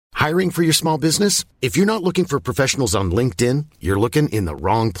Hiring for your small business? If you're not looking for professionals on LinkedIn, you're looking in the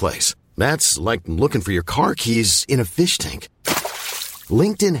wrong place. That's like looking for your car keys in a fish tank.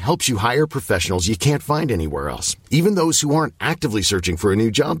 LinkedIn helps you hire professionals you can't find anywhere else, even those who aren't actively searching for a new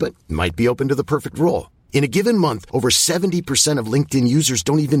job but might be open to the perfect role. In a given month, over 70% of LinkedIn users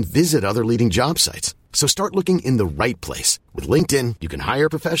don't even visit other leading job sites. So start looking in the right place. With LinkedIn, you can hire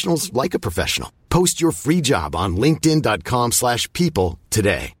professionals like a professional. Post your free job on linkedin.com/people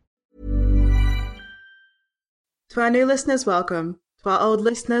today. To our new listeners, welcome. To our old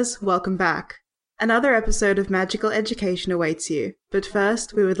listeners, welcome back. Another episode of Magical Education awaits you. But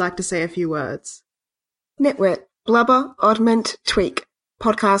first, we would like to say a few words. Nitwit, blubber, oddment, tweak.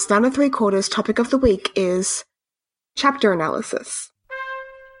 Podcast 9 3/4 topic of the week is chapter analysis.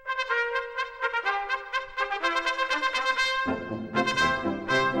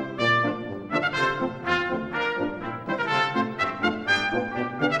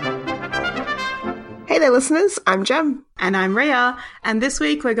 Hey there, listeners. I'm Jem. And I'm Rhea. And this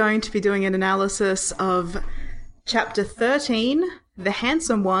week we're going to be doing an analysis of Chapter 13, The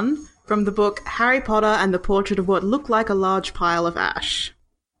Handsome One, from the book Harry Potter and the Portrait of What Looked Like a Large Pile of Ash.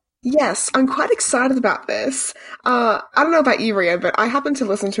 Yes, I'm quite excited about this. I don't know about you, Rhea, but I happen to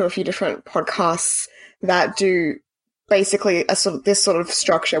listen to a few different podcasts that do basically this sort of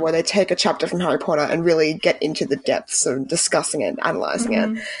structure where they take a chapter from Harry Potter and really get into the depths of discussing it and analysing it.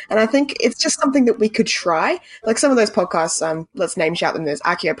 And I think it's just something that we could try. Like some of those podcasts, let's name shout them. There's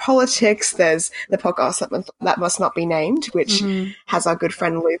Archaeopolitics, there's the podcast that Must Not Be Named, which has our good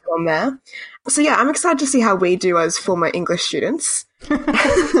friend Luke on there. So yeah, I'm excited to see how we do as former English students.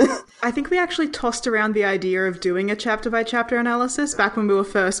 I think we actually tossed around the idea of doing a chapter-by-chapter analysis back when we were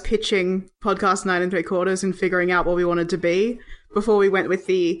first pitching podcast 9 3/4 and figuring out what we wanted to be, before we went with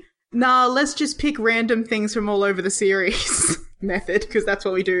the, let's just pick random things from all over the series method, because that's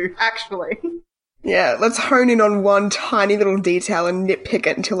what we do, actually. Yeah, let's hone in on one tiny little detail and nitpick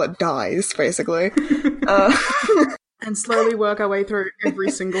it until it dies, basically. And slowly work our way through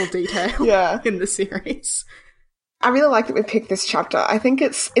every single detail in the series. I really like that we picked this chapter. I think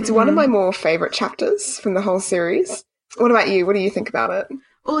it's one of my more favourite chapters from the whole series. What about you? What do you think about it?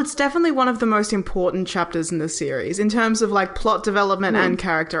 Well, it's definitely one of the most important chapters in the series, in terms of, like, plot development and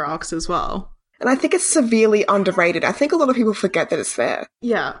character arcs as well. And I think it's severely underrated. I think a lot of people forget that it's there.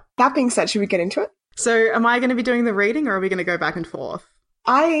 Yeah. That being said, should we get into it? So, am I going to be doing the reading, or are we going to go back and forth?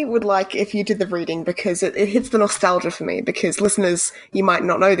 I would like if you did the reading, because it hits the nostalgia for me, because listeners, you might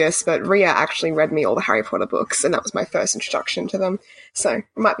not know this, but Rhea actually read me all the Harry Potter books, and that was my first introduction to them. So it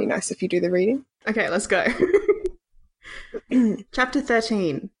might be nice if you do the reading. Okay, let's go. Chapter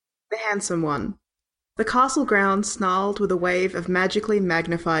 13, The Handsome One. The castle grounds snarled with a wave of magically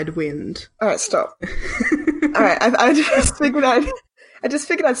magnified wind. Alright, stop. Alright, I just figured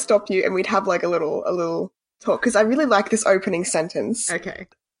I'd stop you and we'd have like a little talk, because I really like this opening sentence. Okay.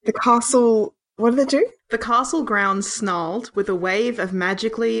 The castle... What did it do? The castle grounds snarled with a wave of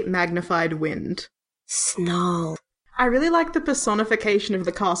magically magnified wind. Snarled. I really like the personification of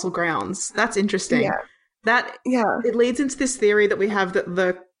the castle grounds. That's interesting. Yeah. It leads into this theory that we have that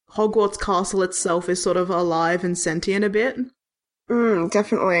the Hogwarts castle itself is sort of alive and sentient a bit.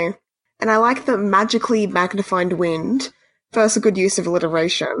 Definitely. And I like the magically magnified wind. First, a good use of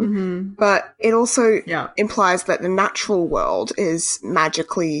alliteration, but it also implies that the natural world is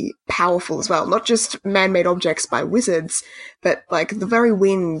magically powerful as well. Not just man-made objects by wizards, but like the very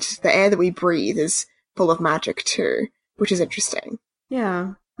wind, the air that we breathe is full of magic too, which is interesting.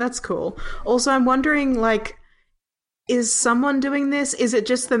 Yeah, that's cool. Also, I'm wondering, like, is someone doing this? Is it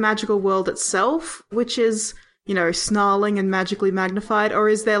just the magical world itself, which is, snarling and magically magnified, or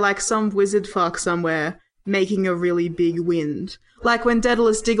is there like some wizard fuck somewhere making a really big wind? Like when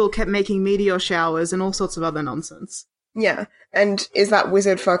Daedalus Diggle kept making meteor showers and all sorts of other nonsense. Yeah, and is that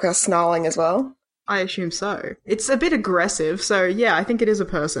wizard fucker snarling as well? I assume so. It's a bit aggressive, so yeah, I think it is a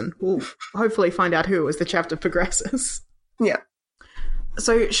person. We'll hopefully find out who as the chapter progresses. Yeah.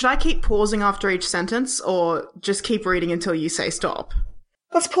 So should I keep pausing after each sentence, or just keep reading until you say stop?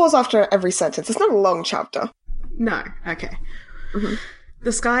 Let's pause after every sentence. It's not a long chapter. No, okay.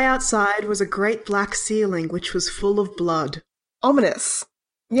 The sky outside was a great black ceiling which was full of blood. Ominous.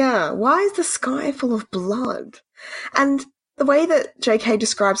 Yeah, why is the sky full of blood? And the way that JK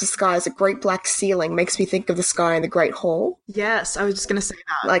describes the sky as a great black ceiling makes me think of the sky in the Great Hall. Yes, I was just going to say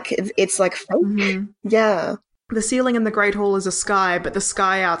that. Like, it's like fake. Yeah. The ceiling in the Great Hall is a sky, but the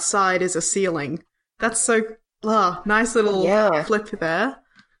sky outside is a ceiling. That's so... nice little flip there.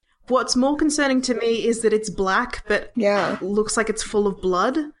 What's more concerning to me is that it's black, but looks like it's full of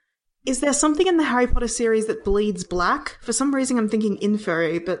blood. Is there something in the Harry Potter series that bleeds black? For some reason I'm thinking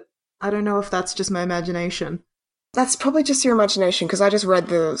Inferi, but I don't know if that's just my imagination. That's probably just your imagination, because I just read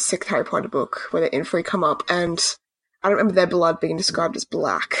the 6th Harry Potter book where the Inferi come up, and I don't remember their blood being described as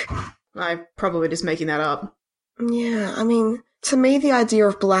black. I'm probably just making that up. Yeah, I mean, to me, the idea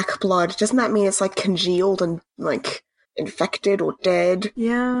of black blood, doesn't that mean it's, like, congealed and, like, infected or dead?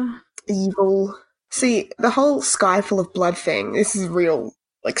 Yeah. Evil? See, the whole sky full of blood thing, this is real,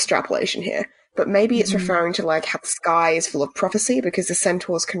 like, extrapolation here, but maybe it's referring to, like, how the sky is full of prophecy because the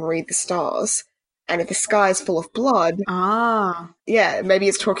centaurs can read the stars. And if the sky is full of blood... Ah. Yeah, maybe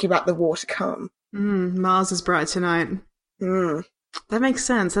it's talking about the war to come. Mars is bright tonight. Hmm. That makes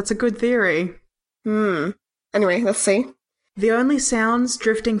sense. That's a good theory. Anyway, let's see. The only sounds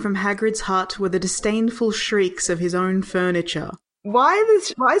drifting from Hagrid's hut were the disdainful shrieks of his own furniture. Why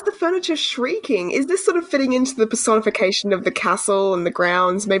is the furniture shrieking? Is this sort of fitting into the personification of the castle and the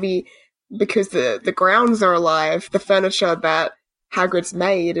grounds? Maybe because the grounds are alive, the furniture that Hagrid's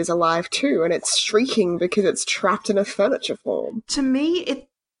made is alive too, and it's shrieking because it's trapped in a furniture form. To me,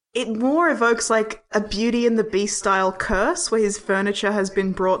 it more evokes like a Beauty and the Beast style curse where his furniture has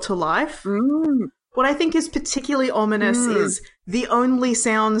been brought to life. What I think is particularly ominous is the only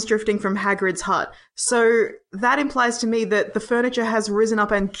sounds drifting from Hagrid's hut. So that implies to me that the furniture has risen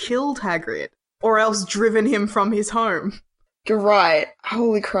up and killed Hagrid, or else driven him from his home. You're right.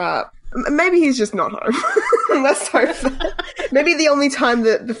 Holy crap. Maybe he's just not home. Let's hope that. Maybe the only time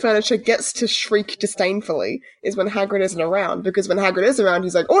that the furniture gets to shriek disdainfully is when Hagrid isn't around, because when Hagrid is around,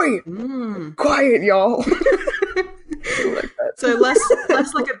 he's like, "Oi! Quiet, y'all!" So less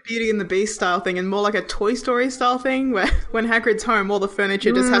like a Beauty and the Beast style thing and more like a Toy Story style thing where when Hagrid's home, all the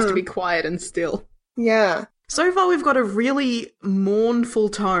furniture just has to be quiet and still. Yeah. So far we've got a really mournful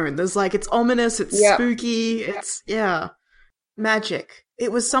tone. There's like, it's ominous, it's spooky, it's, magic.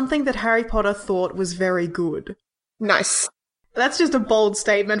 It was something that Harry Potter thought was very good. Nice. That's just a bold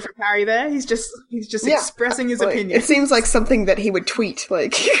statement from Harry there. He's just expressing his opinion. It seems like something that he would tweet,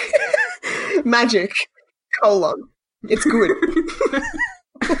 like, magic, : it's good.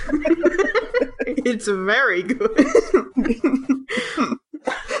 It's very good.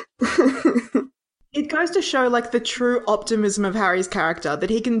 It goes to show, like, the true optimism of Harry's character, that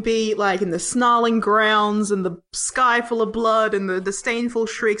he can be, like, in the snarling grounds and the sky full of blood and the disdainful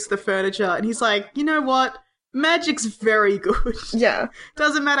shrieks of the furniture, and he's like, you know what? Magic's very good. Yeah.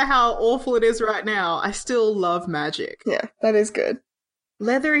 Doesn't matter how awful it is right now, I still love magic. Yeah, that is good.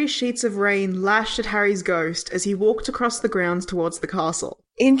 Leathery sheets of rain lashed at Harry's ghost as he walked across the grounds towards the castle.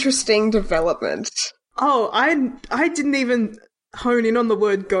 Interesting development. Oh, I didn't even hone in on the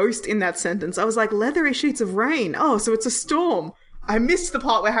word ghost in that sentence. I was like, leathery sheets of rain. Oh, so it's a storm. I missed the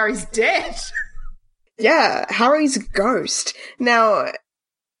part where Harry's dead. Yeah, Harry's ghost. Now,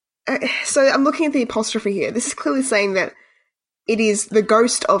 so I'm looking at the apostrophe here. This is clearly saying that it is the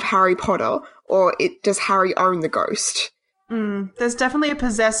ghost of Harry Potter, or does Harry own the ghost? There's definitely a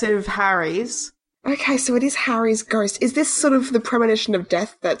possessive Harry's. Okay, so it is Harry's ghost. Is this sort of the premonition of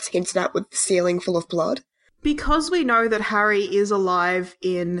death that's hinted at with the ceiling full of blood? Because we know that Harry is alive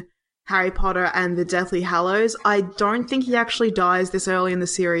in Harry Potter and the Deathly Hallows, I don't think he actually dies this early in the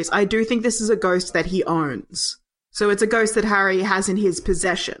series. I do think this is a ghost that he owns. So it's a ghost that Harry has in his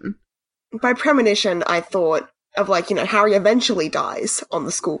possession. By premonition, I thought of, like, Harry eventually dies on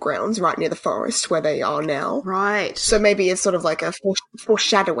the school grounds right near the forest where they are now. Right. So maybe it's sort of like a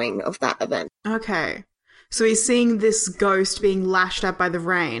foreshadowing of that event. Okay. So he's seeing this ghost being lashed at by the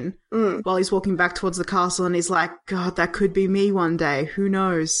rain while he's walking back towards the castle, and he's like, God, that could be me one day. Who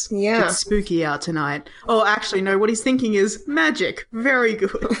knows? Yeah. It's spooky out tonight. Oh, actually, no, what he's thinking is magic. Very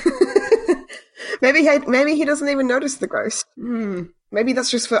good. Maybe he doesn't even notice the ghost. Maybe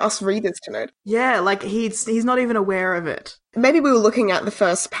that's just for us readers to note. Yeah, like he's not even aware of it. Maybe we were looking at the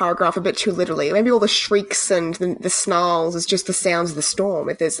first paragraph a bit too literally. Maybe all the shrieks and the snarls is just the sounds of the storm,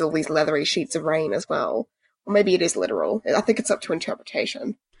 if there's all these leathery sheets of rain as well. Or maybe it is literal. I think it's up to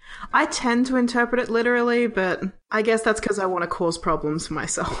interpretation. I tend to interpret it literally, but I guess that's because I want to cause problems for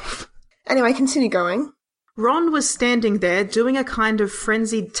myself. Anyway, continue going. Ron was standing there doing a kind of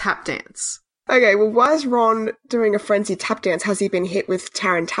frenzied tap dance. Okay, well, why is Ron doing a frenzied tap dance? Has he been hit with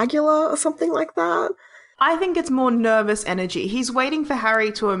Tarantagula or something like that? I think it's more nervous energy. He's waiting for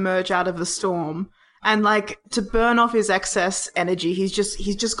Harry to emerge out of the storm. And, like, to burn off his excess energy, he's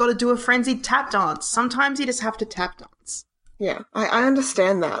just got to do a frenzied tap dance. Sometimes you just have to tap dance. Yeah, I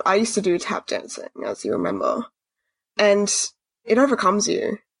understand that. I used to do tap dancing, as you remember. And it overcomes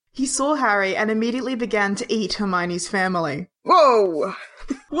you. He saw Harry and immediately began to eat Hermione's family. Whoa!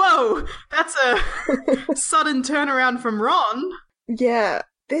 Whoa! That's a sudden turnaround from Ron. Yeah,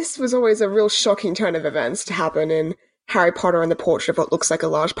 this was always a real shocking turn of events to happen in Harry Potter and the Portrait of What Looks Like a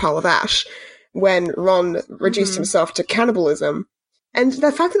Large Pile of Ash, when Ron reduced himself to cannibalism. And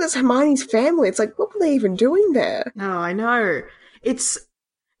the fact that it's Hermione's family, it's like, what were they even doing there? No, I know. It's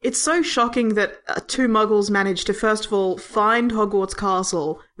so shocking that two muggles managed to, first of all, find Hogwarts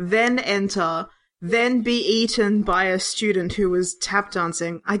Castle, then enter, then be eaten by a student who was tap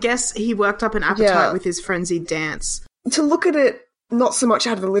dancing. I guess he worked up an appetite with his frenzied dance. To look at it not so much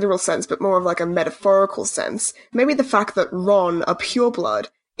out of the literal sense, but more of like a metaphorical sense, maybe the fact that Ron, a pureblood,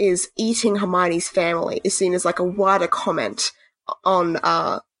 is eating Hermione's family is seen as like a wider comment on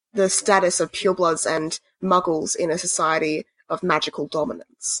the status of purebloods and muggles in a society of magical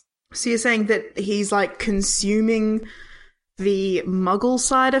dominance. So you're saying that he's like consuming the muggle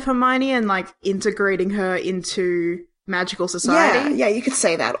side of Hermione and like integrating her into magical society? Yeah, you could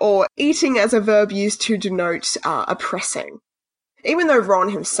say that. Or eating as a verb used to denote oppressing. Even though Ron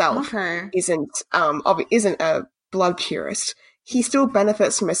himself isn't a blood purist, he still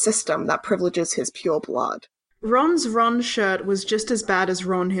benefits from a system that privileges his pure blood. Ron's Ron shirt was just as bad as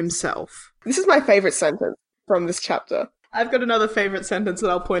Ron himself. This is my favourite sentence from this chapter. I've got another favourite sentence that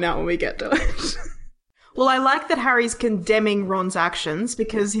I'll point out when we get to it. Well, I like that Harry's condemning Ron's actions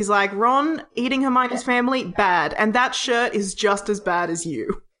because he's like, Ron, eating Hermione's family, bad. And that shirt is just as bad as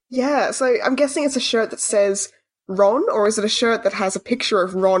you. Yeah, so I'm guessing it's a shirt that says Ron, or is it a shirt that has a picture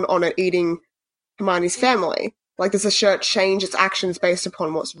of Ron on it eating Hermione's family? Like, does the shirt change its actions based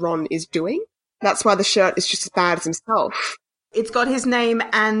upon what Ron is doing? That's why the shirt is just as bad as himself. It's got his name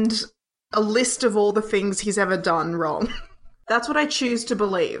and a list of all the things he's ever done wrong. That's what I choose to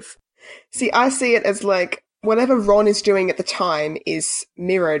believe. See, I see it as like, whatever Ron is doing at the time is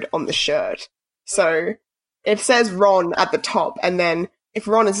mirrored on the shirt. So, it says Ron at the top, and then if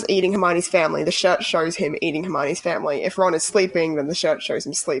Ron is eating Hermione's family, the shirt shows him eating Hermione's family. If Ron is sleeping, then the shirt shows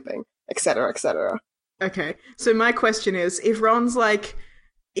him sleeping, etc., etc. Okay, so my question is, if Ron's like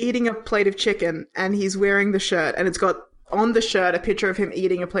eating a plate of chicken and he's wearing the shirt and it's got on the shirt a picture of him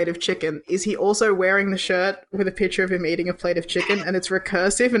eating a plate of chicken, is he also wearing the shirt with a picture of him eating a plate of chicken and it's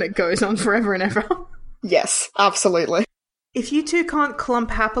recursive and it goes on forever and ever? Yes, absolutely. If you two can't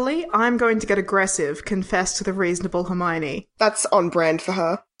clump happily, I'm going to get aggressive, confess to the reasonable Hermione. That's on brand for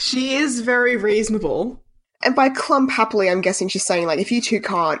her. She is very reasonable. And by clump happily, I'm guessing she's saying, like, if you two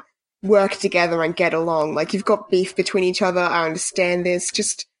can't work together and get along, like, you've got beef between each other, I understand this,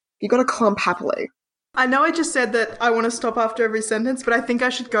 just, you gotta clump happily. I know I just said that I want to stop after every sentence, but I think I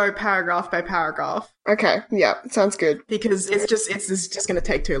should go paragraph by paragraph. Okay, yeah, sounds good. Because it's just going to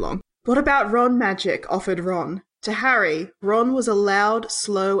take too long. What about Ron magic? Offered Ron. To Harry, Ron was a loud,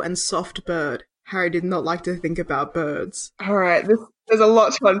 slow, and soft bird. Harry did not like to think about birds. Alright, there's a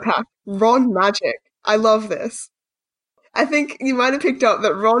lot to unpack. Ron magic. I love this. I think you might have picked up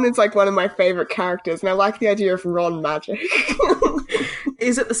that Ron is like one of my favourite characters, and I like the idea of Ron magic.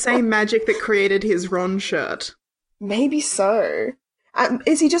 Is it the same magic that created his Ron shirt? Maybe so.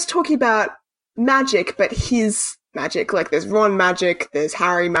 Is he just talking about magic, but his magic? Like, there's Ron magic, there's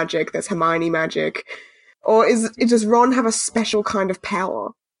Harry magic, there's Hermione magic. Or does Ron have a special kind of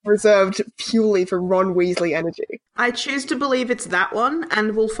power reserved purely for Ron Weasley energy? I choose to believe it's that one,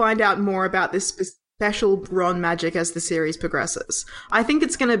 and we'll find out more about this special Ron magic as the series progresses. I think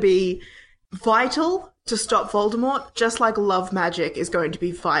it's going to be vital to stop Voldemort, just like love magic is going to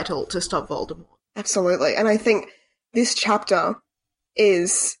be vital to stop Voldemort. Absolutely. And I think this chapter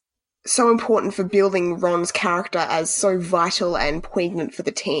is so important for building Ron's character as so vital and poignant for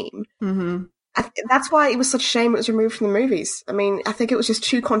the team. Mm-hmm. That's why it was such a shame it was removed from the movies. I mean, I think it was just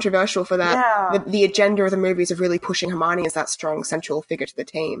too controversial for that. Yeah. The agenda of the movies of really pushing Hermione as that strong central figure to the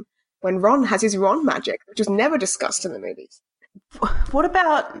team, when Ron has his Ron magic, which was never discussed in the movies. What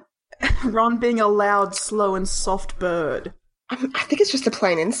about Ron being a loud, slow, and soft bird? I think it's just a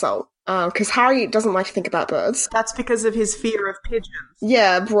plain insult. Because Harry doesn't like to think about birds. That's because of his fear of pigeons.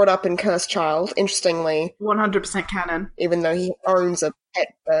 Yeah, brought up in Cursed Child, interestingly. 100% canon. Even though he owns a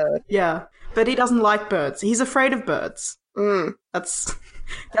pet bird. Yeah, but he doesn't like birds. He's afraid of birds. That's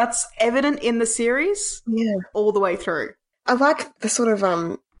evident in the series. Yeah. All the way through. I like the sort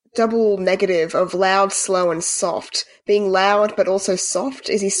of double negative of loud, slow, and soft. Being loud but also soft.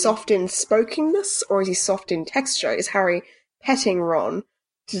 Is he soft in spokenness or is he soft in texture? Is Harry petting Ron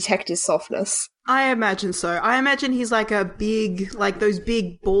to detect his softness? I imagine so. I imagine he's like a big, like those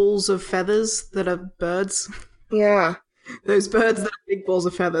big balls of feathers that are birds. Yeah. Those birds that are big balls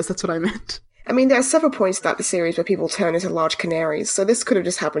of feathers, that's what I meant. I mean, there are several points throughout the series where people turn into large canaries, so this could have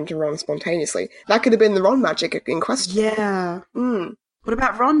just happened to Ron spontaneously. That could have been the Ron magic in question. Yeah. What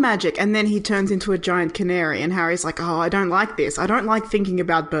about Ron magic? And then he turns into a giant canary, and Harry's like, oh, I don't like this. I don't like thinking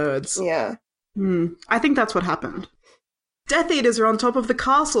about birds. Yeah. I think that's what happened. Death Eaters are on top of the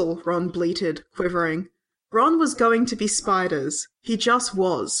castle, Ron bleated, quivering. Ron was going to be spiders. He just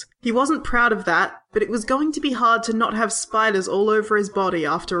was. He wasn't proud of that, but it was going to be hard to not have spiders all over his body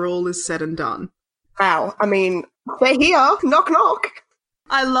after all is said and done. Wow, I mean, they're here. Knock, knock.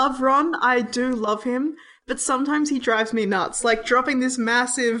 I love Ron, I do love him, but sometimes he drives me nuts, like dropping this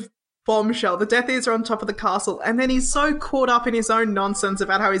massive bombshell. The Death Eaters are on top of the castle, and then he's so caught up in his own nonsense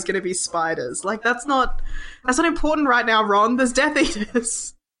about how he's going to be spiders. Like, that's not important right now, Ron. There's Death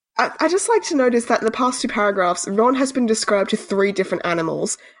Eaters. I just like to notice that in the past 2 paragraphs, Ron has been described to 3 different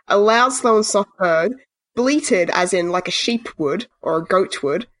animals. A loud, slow, and soft bird, bleated as in like a sheep would, or a goat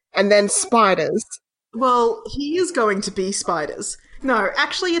would, and then spiders. Well, he is going to be spiders. No,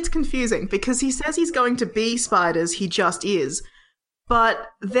 actually it's confusing, because he says he's going to be spiders, he just is. But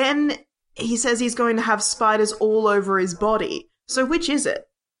then he says he's going to have spiders all over his body. So which is it?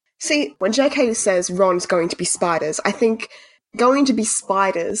 See, when JK says Ron's going to be spiders, I think going to be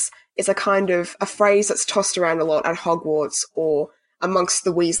spiders is a kind of a phrase that's tossed around a lot at Hogwarts or amongst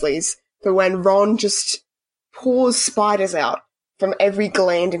the Weasleys, for when Ron just pours spiders out from every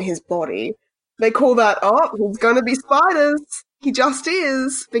gland in his body. They call that, oh, he's going to be spiders. He just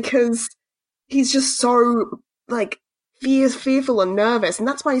is, because he's just so, like, fearful and nervous, and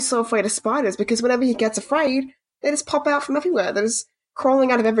that's why he's so afraid of spiders, because whenever he gets afraid, they just pop out from everywhere. They're just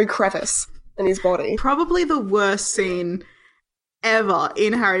crawling out of every crevice in his body. Probably the worst scene ever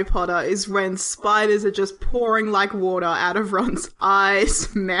in Harry Potter is when spiders are just pouring like water out of Ron's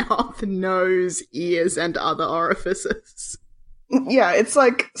eyes, mouth, nose, ears, and other orifices. Yeah, it's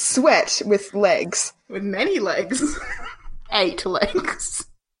like sweat with legs. With many legs. 8 legs.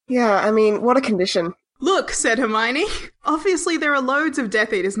 Yeah, I mean, what a condition. Look, said Hermione, obviously there are loads of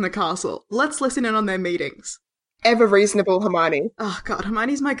Death Eaters in the castle. Let's listen in on their meetings. Ever reasonable Hermione. Oh god,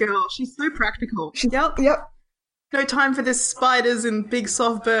 Hermione's my girl. She's so practical. Yep. No time for this spiders and big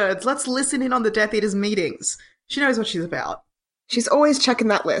soft birds. Let's listen in on the Death Eaters' meetings. She knows what she's about. She's always checking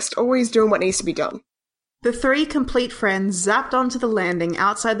that list, always doing what needs to be done. The 3 complete friends zapped onto the landing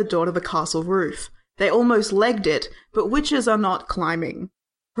outside the door to the castle roof. They almost legged it, but witches are not climbing.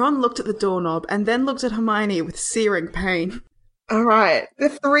 Ron looked at the doorknob and then looked at Hermione with searing pain. Alright, the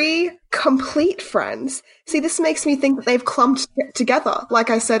 3 complete friends. See, this makes me think that they've clumped together, like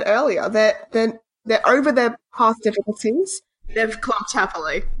I said earlier. They're over their past difficulties. They've clumped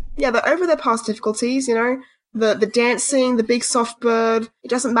happily. Yeah, they're over their past difficulties, you know. The dancing, the big soft bird, it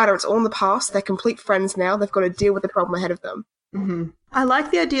doesn't matter, it's all in the past. They're complete friends now. They've got to deal with the problem ahead of them. Mm-hmm. I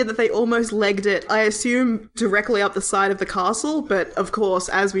like the idea that they almost legged it, I assume, directly up the side of the castle, but of course,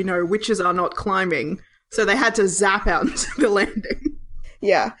 as we know, witches are not climbing, so they had to zap out into the landing.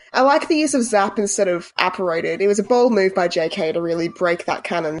 Yeah, I like the use of zap instead of apparated. It was a bold move by JK to really break that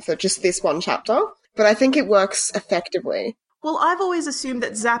canon for just this one chapter, but I think it works effectively. Well, I've always assumed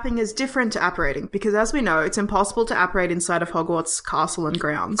that zapping is different to apparating, because as we know, it's impossible to apparate inside of Hogwarts castle and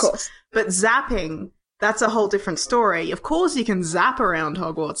grounds. Of course. But zapping, that's a whole different story. Of course you can zap around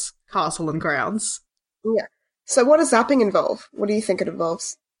Hogwarts castle and grounds. Yeah. So what does zapping involve? What do you think it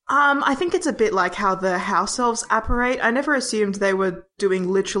involves? I think it's a bit like how the house elves apparate. I never assumed they were doing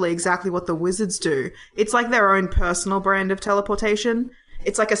literally exactly what the wizards do. It's like their own personal brand of teleportation.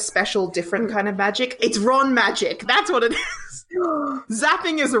 It's like a special, different kind of magic. It's Ron magic. That's what it is.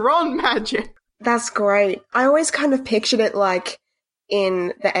 Zapping is Ron magic. That's great. I always kind of pictured it like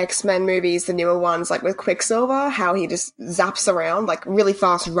in the X-Men movies, the newer ones, like with Quicksilver, how he just zaps around, like really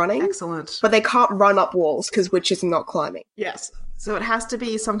fast running. Excellent. But they can't run up walls because witches are not climbing. Yes. So it has to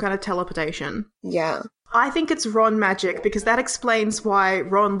be some kind of teleportation. Yeah. I think it's Ron magic because that explains why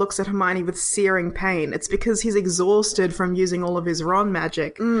Ron looks at Hermione with searing pain. It's because he's exhausted from using all of his Ron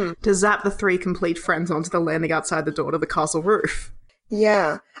magic to zap the 3 complete friends onto the landing outside the door to the castle roof.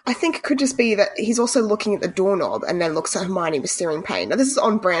 Yeah. I think it could just be that he's also looking at the doorknob and then looks at Hermione with searing pain. Now, this is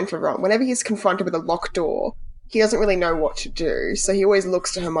on brand for Ron. Whenever he's confronted with a locked door, he doesn't really know what to do, so he always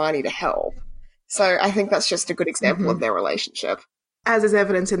looks to Hermione to help. So I think that's just a good example of their relationship. As is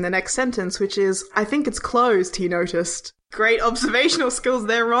evident in the next sentence, which is, I think it's closed, he noticed. Great observational skills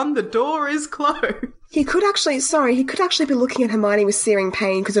there, Ron. The door is closed. He could actually be looking at Hermione with searing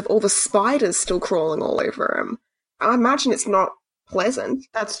pain because of all the spiders still crawling all over him. I imagine it's not pleasant.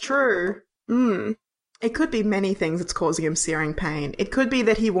 That's true. It could be many things that's causing him searing pain. It could be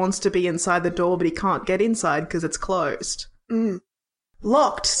that he wants to be inside the door, but he can't get inside because it's closed.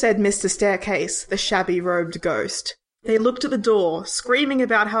 Locked, said Mr. Staircase, the shabby-robed ghost. They looked at the door, screaming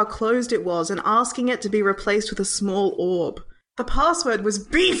about how closed it was and asking it to be replaced with a small orb. The password was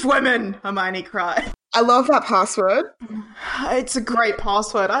beef women, Hermione cried. I love that password. It's a great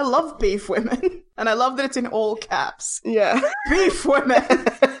password. I love beef women. And I love that it's in all caps. Yeah. Beef women!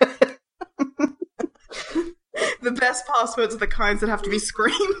 The best passwords are the kinds that have to be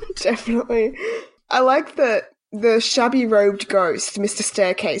screamed. Definitely. I like the shabby-robed ghost, Mr.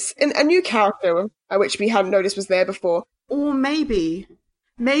 Staircase, and a new character, which we hadn't noticed was there before. Or maybe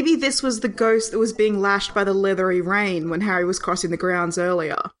this was the ghost that was being lashed by the leathery rain when Harry was crossing the grounds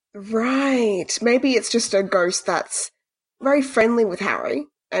earlier. Right. Maybe it's just a ghost that's very friendly with Harry,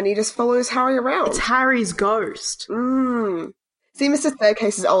 and he just follows Harry around. It's Harry's ghost. See, Mr.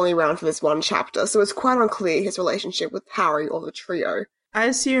 Staircase is only around for this one chapter, so it's quite unclear his relationship with Harry or the trio. I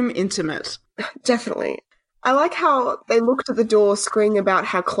assume intimate. Definitely. I like how they looked at the door screaming about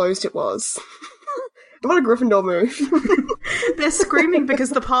how closed it was. What a Gryffindor move. They're screaming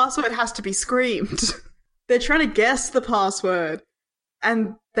because the password has to be screamed. They're trying to guess the password.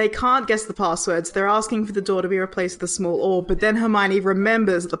 And they can't guess the passwords. They're asking for the door to be replaced with a small orb, but then Hermione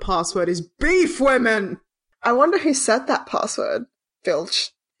remembers the password is beef women! I wonder who set that password,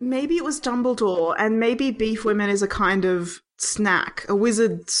 Filch. Maybe it was Dumbledore, and maybe beef women is a kind of snack, a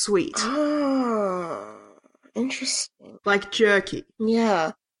wizard sweet. Oh, interesting. Like jerky.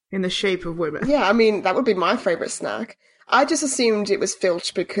 Yeah. In the shape of women. Yeah, I mean, that would be my favourite snack. I just assumed it was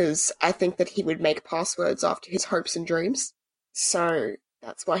Filch because I think that he would make passwords after his hopes and dreams. So,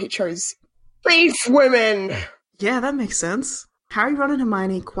 that's why he chose beef women! Yeah, that makes sense. Harry, Ron, and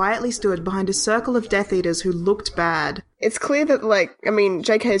Hermione quietly stood behind a circle of Death Eaters who looked bad. It's clear that,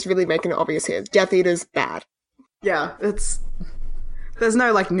 JK is really making it obvious here. Death Eaters, bad. Yeah, there's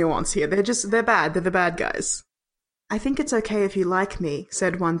no, nuance here. They're bad. They're the bad guys. I think it's okay if you like me,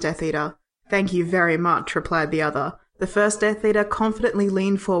 said one Death Eater. Thank you very much, replied the other. The first Death Eater confidently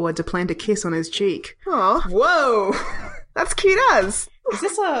leaned forward to plant a kiss on his cheek. Aw. Whoa! That's cute as.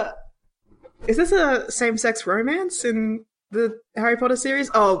 Is this a same-sex romance in the Harry Potter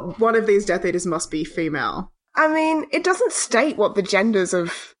series? Oh, one of these Death Eaters must be female. I mean, it doesn't state what the genders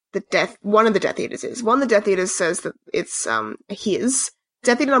of one of the Death Eaters is. One of the Death Eaters says that it's, his.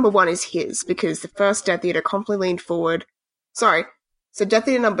 Death Eater number 1 is his, because the first Death Eater confidently leaned forward. Sorry. So Death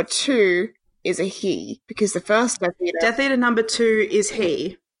Eater number 2 is a he, because the first Death Eater... Death Eater number 2 is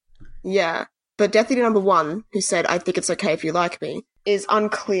he. Yeah. But Death Eater number 1, who said, I think it's okay if you like me, is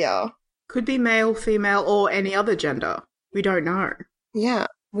unclear. Could be male, female, or any other gender. We don't know. Yeah,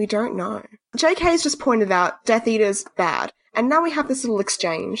 we don't know. JK's just pointed out Death Eaters bad. And now we have this little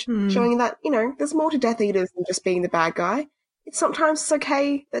exchange, showing that, there's more to Death Eaters than just being the bad guy. Sometimes it's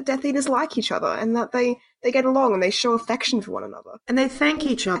okay that Death Eaters like each other and that they get along and they show affection for one another. And they thank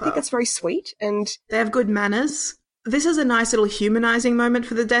each other. I think that's very sweet, and... They have good manners. This is a nice little humanizing moment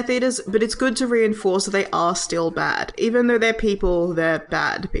for the Death Eaters, but it's good to reinforce that they are still bad. Even though they're people, they're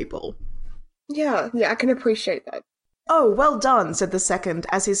bad people. Yeah, I can appreciate that. Oh, well done, said the second,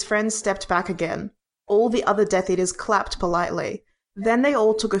 as his friend stepped back again. All the other Death Eaters clapped politely. Then they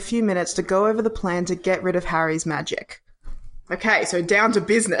all took a few minutes to go over the plan to get rid of Harry's magic. Okay, so down to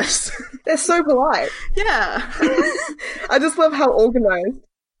business. They're so polite. Yeah. I just love how organized.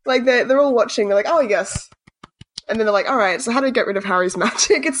 They're all watching, they're like, oh yes. And then they're like, alright, so how do we get rid of Harry's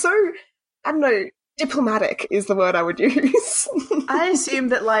magic? It's so, I don't know, diplomatic is the word I would use. I assume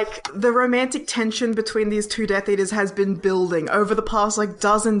that, the romantic tension between these two Death Eaters has been building over the past,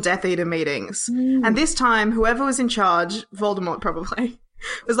 dozen Death Eater meetings. And this time, whoever was in charge, Voldemort probably,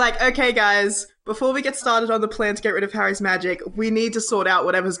 was like, okay guys, before we get started on the plan to get rid of Harry's magic, we need to sort out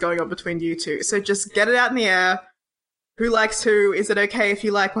whatever's going on between you two. So just get it out in the air. Who likes who? Is it okay if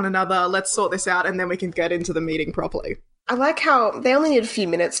you like one another? Let's sort this out and then we can get into the meeting properly. I like how they only need a few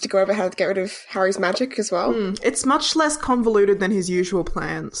minutes to go over how to get rid of Harry's magic as well. It's much less convoluted than his usual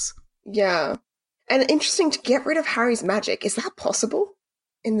plans. Yeah. And interesting, to get rid of Harry's magic, is that possible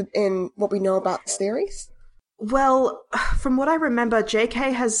in what we know about the series? Well, from what I remember,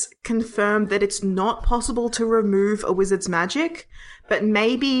 JK has confirmed that it's not possible to remove a wizard's magic, but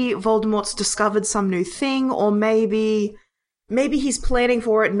maybe Voldemort's discovered some new thing, or maybe he's planning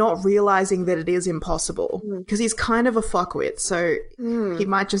for it, not realizing that it is impossible. Because he's kind of a fuckwit, so he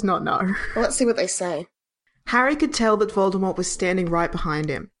might just not know. Well, let's see what they say. Harry could tell that Voldemort was standing right behind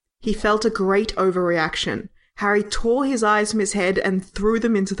him. He felt a great overreaction. Harry tore his eyes from his head and threw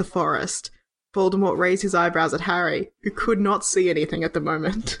them into the forest. Voldemort raised his eyebrows at Harry, who could not see anything at the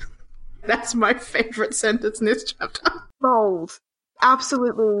moment. That's my favourite sentence in this chapter. Bold.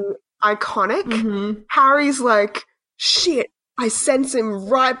 Absolutely iconic. Harry's like, shit, I sense him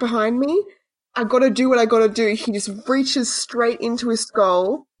right behind me. I gotta do what I gotta do. He just reaches straight into his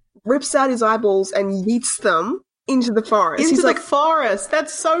skull, rips out his eyeballs and yeets them into the forest. Into He's the like, forest.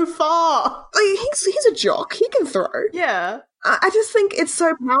 That's so far. he's a jock. He can throw. Yeah. I just think it's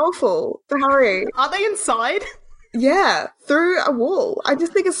so powerful for Harry. Are they inside? Yeah, through a wall. I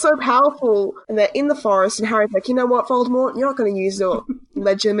just think it's so powerful. And they're in the forest, and Harry's like, you know what, Voldemort? You're not going to use your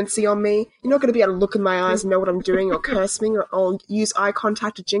legitimacy on me. You're not going to be able to look in my eyes and know what I'm doing, or curse me, or use eye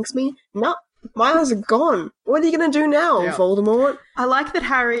contact to jinx me. No, my eyes are gone. What are you going to do now, Voldemort? I like that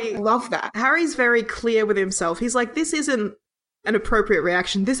Harry... Love that. Harry's very clear with himself. He's like, this isn't an appropriate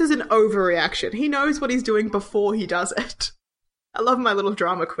reaction. This is an overreaction. He knows what he's doing before he does it. I love my little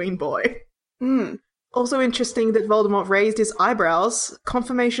drama queen boy. Also interesting that Voldemort raised his eyebrows.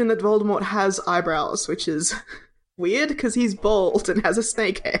 Confirmation that Voldemort has eyebrows, which is weird because he's bald and has a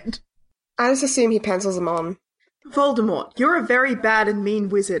snake head. I just assume he pencils them on. Voldemort, you're a very bad and mean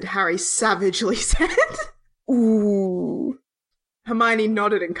wizard, Harry savagely said. Ooh. Hermione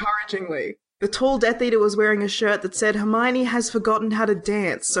nodded encouragingly. The tall Death Eater was wearing a shirt that said, Hermione has forgotten how to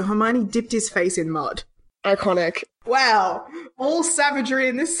dance, so Hermione dipped his face in mud. Iconic. Wow. All savagery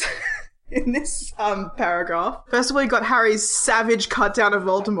in this... in this paragraph. First of all, you got Harry's savage cut down of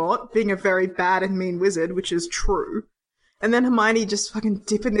Voldemort being a very bad and mean wizard, which is true. And then Hermione just fucking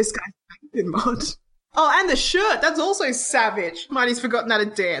dipping this guy's face in mud. Oh, and the shirt! That's also savage. Hermione's forgotten how to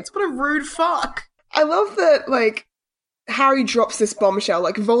dance. What a rude fuck. I love that, like, Harry drops this bombshell,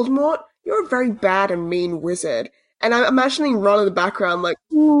 like, Voldemort, you're a very bad and mean wizard. And I'm imagining Ron in the background, like,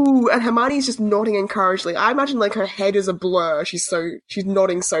 ooh, and Hermione's just nodding encouragingly. I imagine, like, her head is a blur. She's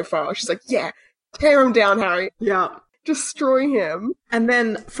nodding so far. She's like, yeah, tear him down, Harry. Yeah. Destroy him. And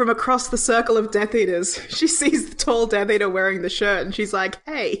then, from across the circle of Death Eaters, she sees the tall Death Eater wearing the shirt, and she's like,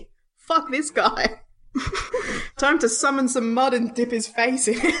 hey, fuck this guy. Time to summon some mud and dip his face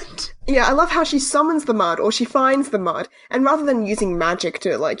in it. Yeah, I love how she summons the mud, or she finds the mud, and rather than using magic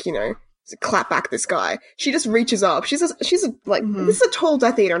to, like, you know, clap back this guy, she just reaches up. This is a tall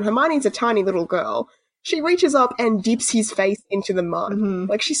Death Eater, and Hermione's a tiny little girl. She reaches up and dips his face into the mud.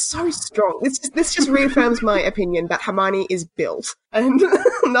 Like, she's so strong. This just reaffirms my opinion that Hermione is built, and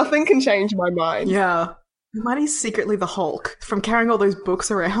nothing can change my mind. Yeah. Hermione's secretly the Hulk from carrying all those books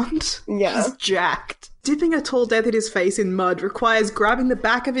around. Yeah. She's jacked. Dipping a tall Death Eater's face in mud requires grabbing the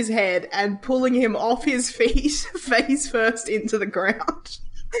back of his head and pulling him off his feet, face first, into the ground.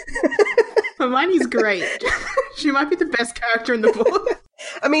 Hermione's great. She might be the best character in the book.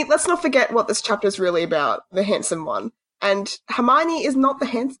 I mean, let's not forget what this chapter is really about, the handsome one. And Hermione is not the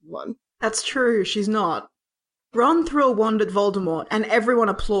handsome one. That's true, she's not. Ron threw a wand at Voldemort, and everyone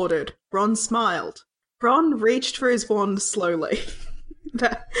applauded. Ron smiled. Ron reached for his wand slowly.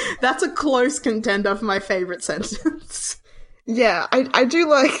 That's a close contender for my favourite sentence. Yeah, I do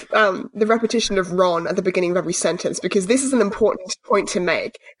like the repetition of Ron at the beginning of every sentence, because this is an important point to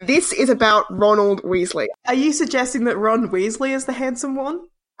make. This is about Ronald Weasley. Are you suggesting that Ron Weasley is the handsome one?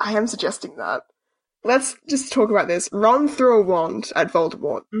 I am suggesting that. Let's just talk about this. Ron threw a wand at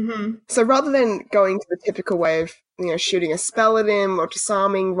Voldemort. So rather than going to the typical way of, you know, shooting a spell at him or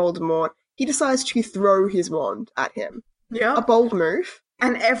disarming Voldemort, he decides to throw his wand at him. Yeah. A bold move.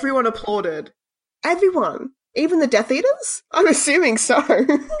 And everyone applauded. Everyone. Even the Death Eaters? I'm assuming so.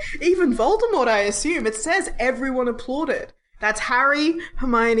 Even Voldemort, I assume. It says everyone applauded. That's Harry,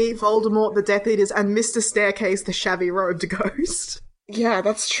 Hermione, Voldemort, the Death Eaters, and Mr. Staircase, the shabby-robed ghost. Yeah,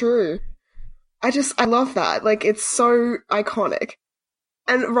 that's true. I love that. Like, it's so iconic.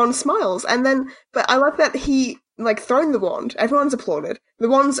 And Ron smiles. But I like that he, like, thrown the wand. Everyone's applauded. The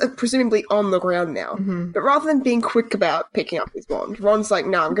wand's presumably on the ground now. But rather than being quick about picking up his wand, Ron's like,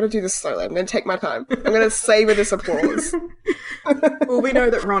 no, I'm going to do this slowly. I'm going to take my time. I'm going to savor this applause. Well, we know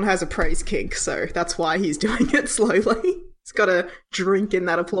that Ron has a praise kink, so that's why he's doing it slowly. He's got to drink in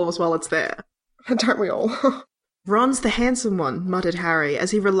that applause while it's there. Don't we all? Ron's the handsome one, muttered Harry as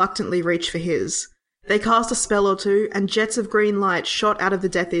he reluctantly reached for his. They cast a spell or two, and jets of green light shot out of the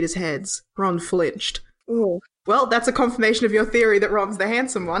Death Eaters' heads. Ron flinched. Ooh. Well, that's a confirmation of your theory that Ron's the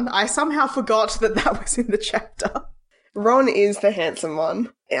handsome one. I somehow forgot that was in the chapter. Ron is the handsome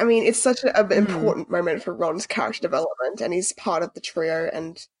one. I mean, it's such an important moment for Ron's character development, and he's part of the trio,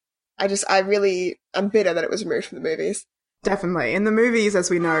 and I'm bitter that it was removed from the movies. Definitely. In the movies, as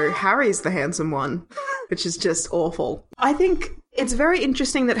we know, Harry's the handsome one, which is just awful. I think it's very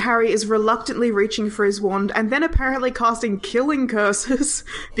interesting that Harry is reluctantly reaching for his wand and then apparently casting killing curses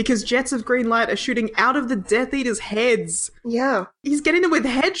because jets of green light are shooting out of the Death Eaters' heads. Yeah. He's getting them with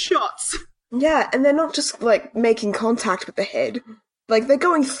headshots. Yeah, and they're not just, like, making contact with the head. Like, they're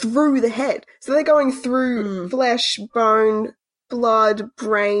going through the head. So they're going through flesh, bone, blood,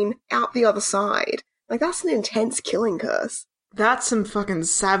 brain, out the other side. Like, that's an intense killing curse. That's some fucking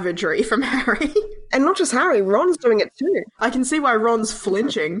savagery from Harry. And not just Harry, Ron's doing it too. I can see why Ron's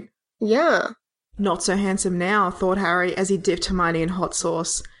flinching. Yeah. Not so handsome now, thought Harry as he dipped Hermione in hot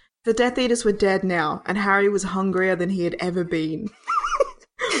sauce. The Death Eaters were dead now, and Harry was hungrier than he had ever been.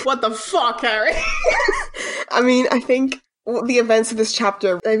 What the fuck, Harry? I mean, I think the events of this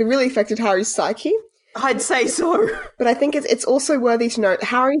chapter, they really affected Harry's psyche. I'd say so. But I think it's also worthy to note,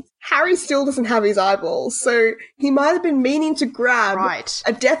 Harry still doesn't have his eyeballs, so he might have been meaning to grab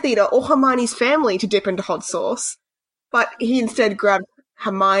a Death Eater or Hermione's family to dip into hot sauce, but he instead grabbed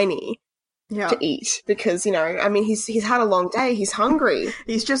Hermione to eat because, you know, I mean, he's had a long day, he's hungry.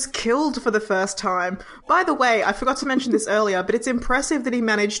 He's just killed for the first time. By the way, I forgot to mention this earlier, but it's impressive that he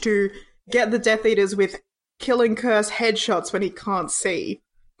managed to get the Death Eaters with killing curse headshots when he can't see.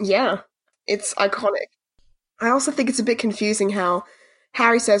 Yeah. It's iconic. I also think it's a bit confusing how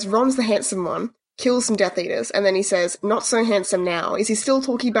Harry says Ron's the handsome one, kills some Death Eaters, and then he says, not so handsome now. Is he still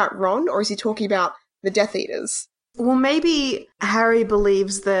talking about Ron, or is he talking about the Death Eaters? Well, maybe Harry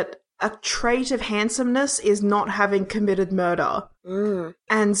believes that a trait of handsomeness is not having committed murder.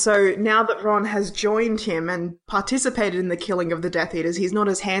 And so now that Ron has joined him and participated in the killing of the Death Eaters, he's not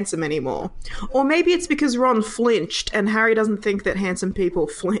as handsome anymore. Or maybe it's because Ron flinched and Harry doesn't think that handsome people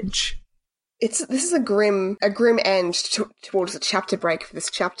flinch. This is a grim end towards the chapter break for this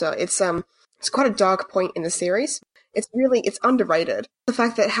chapter. It's quite a dark point in the series. It's underrated. The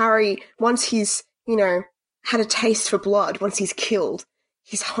fact that Harry, once he's, you know, had a taste for blood, once he's killed,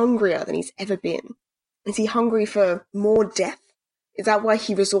 he's hungrier than he's ever been. Is he hungry for more death? Is that why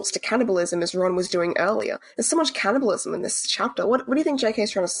he resorts to cannibalism as Ron was doing earlier? There's so much cannibalism in this chapter. What do you think JK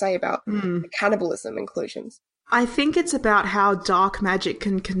is trying to say about the cannibalism inclusions? I think it's about how dark magic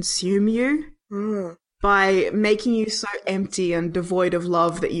can consume you by making you so empty and devoid of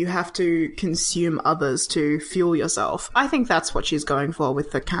love that you have to consume others to fuel yourself. I think that's what she's going for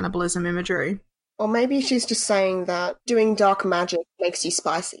with the cannibalism imagery. Or maybe she's just saying that doing dark magic makes you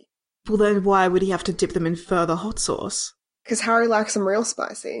spicy. Well, then why would he have to dip them in further hot sauce? Because Harry likes them real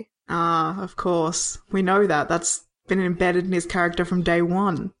spicy. Ah, of course. We know that. That's been embedded in his character from day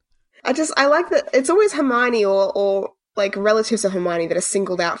one. I like that it's always Hermione or like relatives of Hermione that are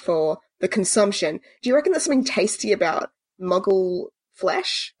singled out for the consumption. Do you reckon there's something tasty about Muggle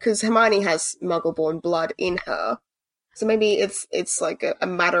flesh? Because Hermione has Muggle-born blood in her. So maybe it's like a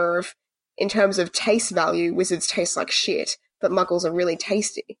matter of, in terms of taste value, wizards taste like shit, but Muggles are really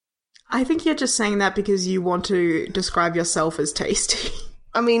tasty. I think you're just saying that because you want to describe yourself as tasty.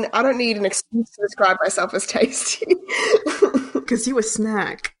 I mean, I don't need an excuse to describe myself as tasty. Because you a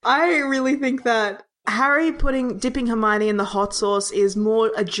snack. I really think that Harry dipping Hermione in the hot sauce is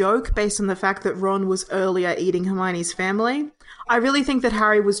more a joke based on the fact that Ron was earlier eating Hermione's family. I really think that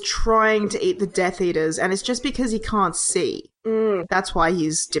Harry was trying to eat the Death Eaters, and it's just because he can't see. That's why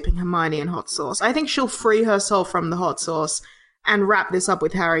he's dipping Hermione in hot sauce. I think she'll free herself from the hot sauce and wrap this up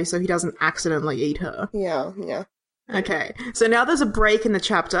with Harry so he doesn't accidentally eat her. Yeah. Okay, so now there's a break in the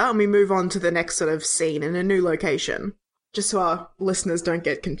chapter, and we move on to the next sort of scene in a new location. Just so our listeners don't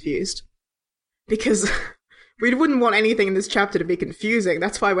get confused. Because we wouldn't want anything in this chapter to be confusing.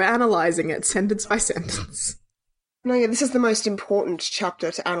 That's why we're analysing it sentence by sentence. No, yeah, this is the most important chapter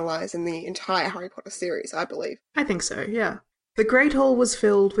to analyse in the entire Harry Potter series, I believe. I think so, yeah. The Great Hall was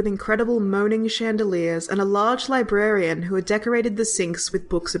filled with incredible moaning chandeliers and a large librarian who had decorated the sinks with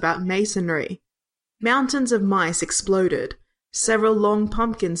books about masonry. Mountains of mice exploded. Several long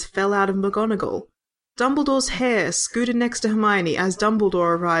pumpkins fell out of McGonagall. Dumbledore's hair scooted next to Hermione as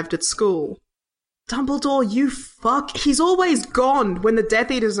Dumbledore arrived at school. Dumbledore, you fuck! He's always gone when the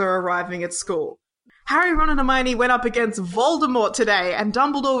Death Eaters are arriving at school. Harry, Ron and Hermione went up against Voldemort today, and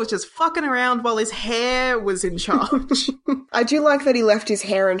Dumbledore was just fucking around while his hair was in charge. I do like that he left his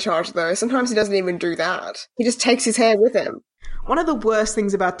hair in charge, though. Sometimes he doesn't even do that. He just takes his hair with him. One of the worst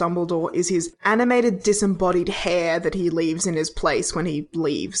things about Dumbledore is his animated disembodied hair that he leaves in his place when he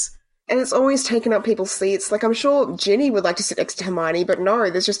leaves. And it's always taken up people's seats. Like, I'm sure Ginny would like to sit next to Hermione, but no,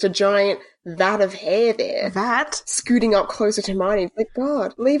 there's just a giant vat of hair there. Vat? Scooting up closer to Hermione. It's like,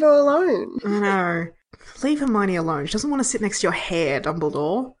 God, leave her alone. I know. Leave Hermione alone. She doesn't want to sit next to your hair,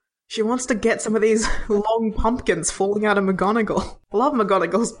 Dumbledore. She wants to get some of these long pumpkins falling out of McGonagall. I love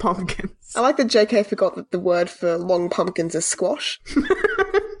McGonagall's pumpkins. I like that JK forgot that the word for long pumpkins is squash.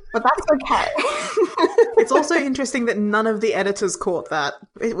 But that's okay. It's also interesting that none of the editors caught that.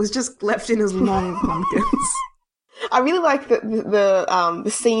 It was just left in as long pumpkins. I really like the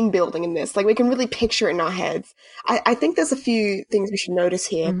scene building in this. Like, we can really picture it in our heads. I think there's a few things we should notice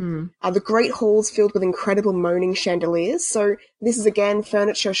here. The Great Hall's filled with incredible moaning chandeliers. So this is, again,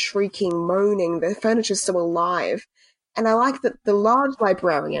 furniture shrieking, moaning. The furniture's so alive. And I like that the large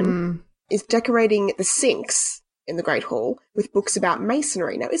librarian is decorating the sinks in the Great Hall with books about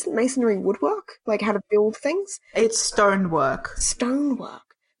masonry. Now, isn't masonry woodwork? Like how to build things? It's stonework. Stonework.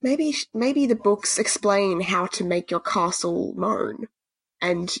 Maybe the books explain how to make your castle moan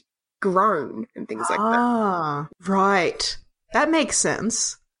and groan and things like that. Ah, right. That makes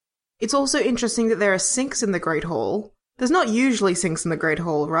sense. It's also interesting that there are sinks in the Great Hall. There's not usually sinks in the Great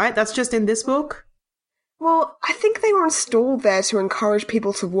Hall, right? That's just in this book? Well, I think they were installed there to encourage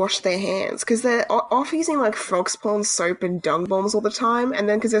people to wash their hands, because they're off using, like, frog spawn soap and dung bombs all the time, and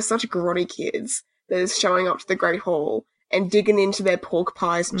then because they're such grotty kids that is showing up to the Great Hall and digging into their pork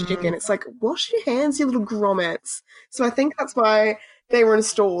pies and chicken. It's like, wash your hands, you little grommets. So I think that's why they were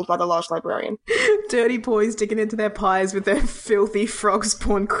installed by the large librarian. Dirty boys digging into their pies with their filthy frog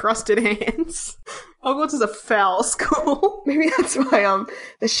spawn crusted hands. Hogwarts is a foul school. Maybe that's why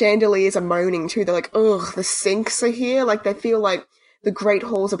the chandeliers are moaning too. They're like, ugh, the sinks are here. Like, they feel like the Great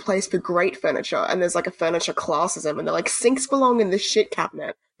Hall's a place for great furniture, and there's like a furniture classism, and they're like, sinks belong in the shit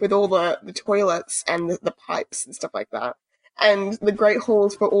cabinet with all the toilets and the pipes and stuff like that. And the Great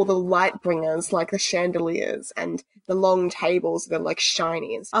Hall's for all the light bringers, like the chandeliers and the long tables that are like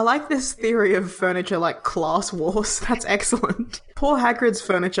shiny and stuff. I like this theory of furniture like class wars. That's excellent. Poor Hagrid's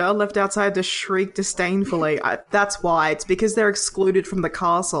furniture left outside to shriek disdainfully. That's why. It's because they're excluded from the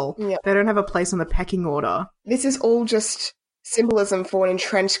castle. Yep. They don't have a place on the pecking order. This is all just symbolism for an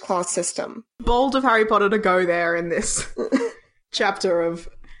entrenched class system. Bold of Harry Potter to go there in this chapter of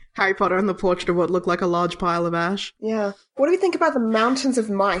Harry Potter and the Portrait of What Looked Like a Large Pile of Ash. Yeah. What do we think about the mountains of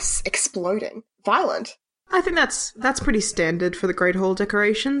mice exploding? Violent. I think that's pretty standard for the Great Hall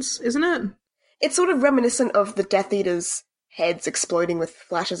decorations, isn't it? It's sort of reminiscent of the Death Eaters' heads exploding with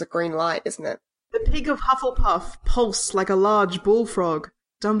flashes of green light, isn't it? The pig of Hufflepuff pulsed like a large bullfrog.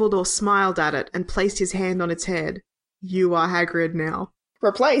 Dumbledore smiled at it and placed his hand on its head. You are Hagrid now.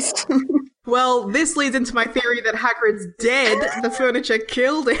 Replaced. Well, this leads into my theory that Hagrid's dead. The furniture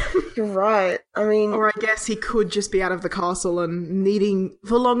killed him. You're right. I mean... Or I guess he could just be out of the castle and needing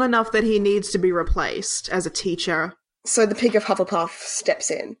for long enough that he needs to be replaced as a teacher. So the pig of Hufflepuff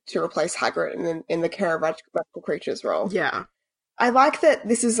steps in to replace Hagrid in the care of magical creatures role. Yeah. I like that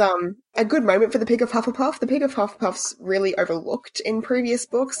this is a good moment for the pig of Hufflepuff. The pig of Hufflepuff's really overlooked in previous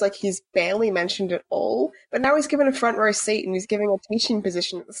books. Like, he's barely mentioned at all. But now he's given a front row seat and he's giving a teaching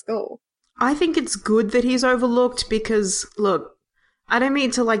position at the school. I think it's good that he's overlooked because, look, I don't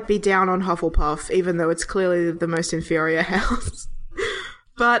mean to, be down on Hufflepuff, even though it's clearly the most inferior house.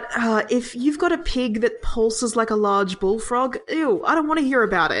 But if you've got a pig that pulses like a large bullfrog, ew, I don't want to hear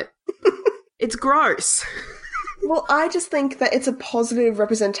about it. It's gross. Well, I just think that it's a positive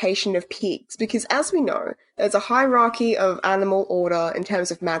representation of pigs, because as we know, there's a hierarchy of animal order in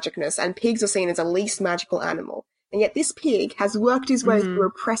terms of magicness, and pigs are seen as a least magical animal. And yet this pig has worked his way through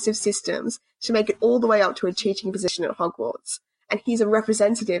oppressive systems to make it all the way up to a teaching position at Hogwarts. And he's a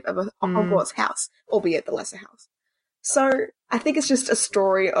representative of a Hogwarts house, albeit the lesser house. So I think it's just a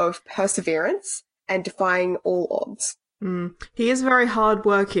story of perseverance and defying all odds. He is very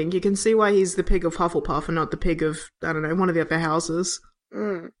hard-working. You can see why he's the pig of Hufflepuff and not the pig of, I don't know, one of the other houses.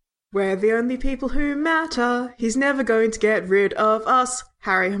 We're the only people who matter. He's never going to get rid of us,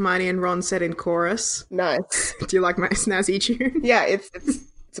 Harry, Hermione, and Ron said in chorus. Nice. Do you like my snazzy tune? Yeah, it's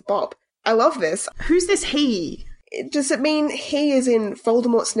a bop. I love this. Who's this he? Does it mean he as in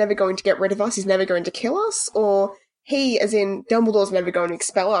Voldemort's never going to get rid of us, he's never going to kill us? Or he as in Dumbledore's never going to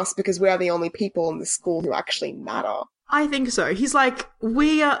expel us because we are the only people in the school who actually matter? I think so. He's like,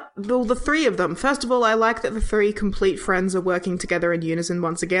 we are, the three of them. First of all, I like that the three complete friends are working together in unison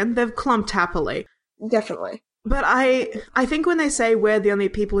once again. They've clumped happily. Definitely. But I think when they say we're the only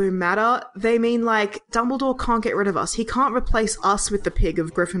people who matter, they mean Dumbledore can't get rid of us. He can't replace us with the pig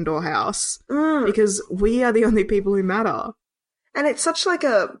of Gryffindor House. Because we are the only people who matter. And it's such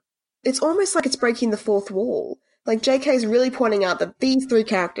it's almost like it's breaking the fourth wall. Like, JK is really pointing out that these three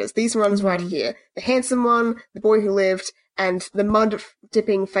characters, these ones right here, the handsome one, the boy who lived, and the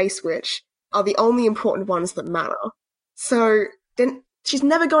mud-dipping face witch, are the only important ones that matter. So, then she's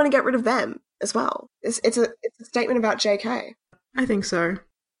never going to get rid of them as well. It's a statement about JK. I think so.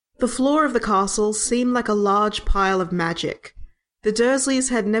 The floor of the castle seemed like a large pile of magic. The Dursleys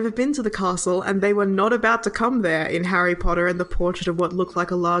had never been to the castle, and they were not about to come there in Harry Potter and the Portrait of What Looked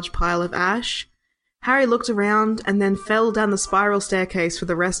Like a Large Pile of Ash. Harry looked around and then fell down the spiral staircase for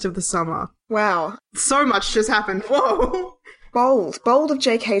the rest of the summer. Wow. So much just happened. Whoa! Bold of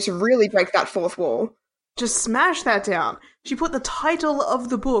JK to really break that fourth wall. Just smash that down. She put the title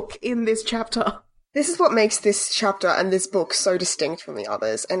of the book in this chapter. This is what makes this chapter and this book so distinct from the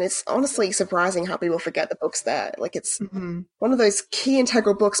others, and it's honestly surprising how people forget the book's there. Like, it's one of those key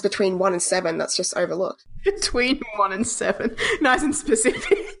integral books between 1 and 7 that's just overlooked. Between 1 and 7. Nice and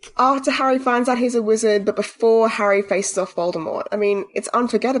specific. After Harry finds out he's a wizard, but before Harry faces off Voldemort. I mean, it's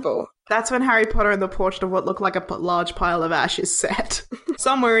unforgettable. That's when Harry Potter and the Portrait of what looked like a large pile of ash is set.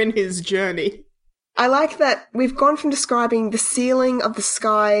 Somewhere in his journey. I like that we've gone from describing the ceiling of the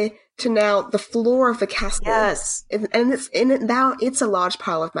sky to now the floor of the castle. Yes. And it's in it now. It's a large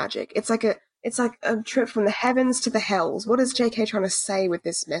pile of magic. It's like a trip from the heavens to the hells. What is J.K. trying to say with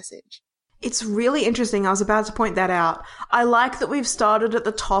this message? It's really interesting. I was about to point that out. I like that we've started at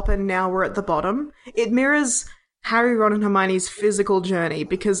the top and now we're at the bottom. It mirrors Harry, Ron, and Hermione's physical journey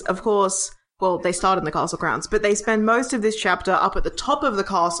because, of course, well, they start in the castle grounds, but they spend most of this chapter up at the top of the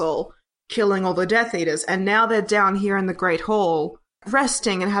castle killing all the Death Eaters, and now they're down here in the Great Hall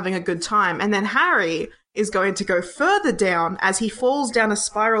resting and having a good time. And then Harry is going to go further down as he falls down a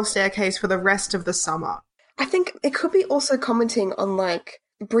spiral staircase for the rest of the summer. I think it could be also commenting on, like,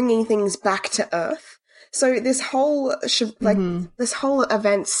 bringing things back to Earth. So this whole, this whole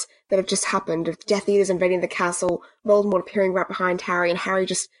events that have just happened of Death Eaters invading the castle, Voldemort appearing right behind Harry, and Harry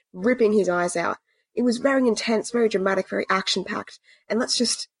just ripping his eyes out. It was very intense, very dramatic, very action-packed. And let's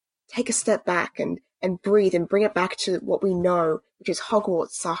just take a step back and breathe and bring it back to what we know, which is Hogwarts,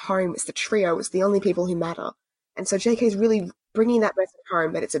 it's our home, it's the trio, it's the only people who matter. And so JK's really bringing that message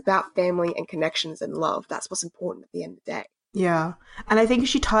home, that it's about family and connections and love. That's what's important at the end of the day. Yeah. And I think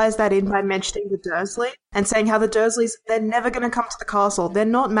she ties that in by mentioning the Dursley and saying how the Dursleys, they're never going to come to the castle. They're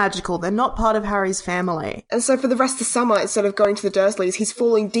not magical. They're not part of Harry's family. And so for the rest of the summer, instead of going to the Dursleys, he's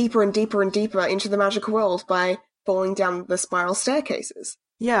falling deeper and deeper and deeper into the magical world by falling down the spiral staircases.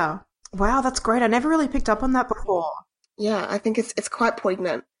 Yeah. Wow, that's great. I never really picked up on that before. Yeah, I think it's quite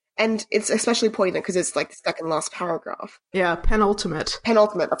poignant. And it's especially poignant because it's like the second last paragraph. Yeah, penultimate.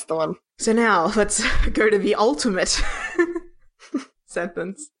 Penultimate, that's the one. So now, let's go to the ultimate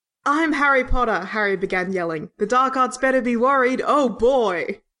sentence. I'm Harry Potter, Harry began yelling. The dark arts better be worried, oh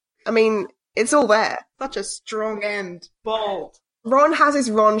boy. I mean, it's all there. Such a strong end. Bold. Ron has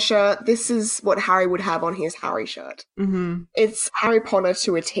his Ron shirt. This is what Harry would have on his Harry shirt. Mm-hmm. It's Harry Potter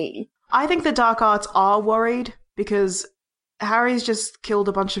to a T. I think the dark arts are worried because Harry's just killed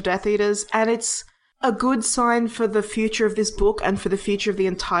a bunch of Death Eaters, and it's a good sign for the future of this book and for the future of the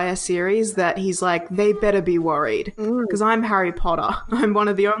entire series that he's like, they better be worried. Because I'm Harry Potter. I'm one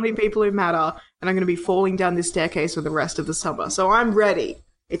of the only people who matter, and I'm going to be falling down this staircase for the rest of the summer. So I'm ready.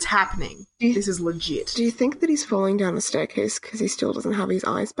 It's happening. This is legit. Do you think that he's falling down the staircase because he still doesn't have his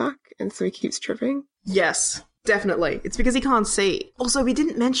eyes back, and so he keeps tripping? Yes, definitely. It's because he can't see. Also, we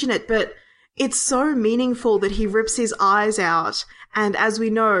didn't mention it, but it's so meaningful that he rips his eyes out, and as we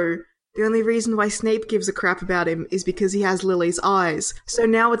know, the only reason why Snape gives a crap about him is because he has Lily's eyes. So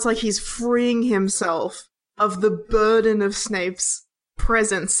now it's like he's freeing himself of the burden of Snape's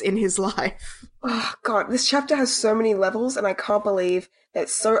presence in his life. Oh, God, this chapter has so many levels, and I can't believe that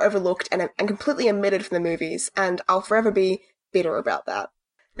it's so overlooked and completely omitted from the movies, and I'll forever be bitter about that.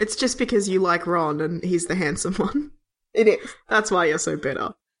 It's just because you like Ron and he's the handsome one. It is. That's why you're so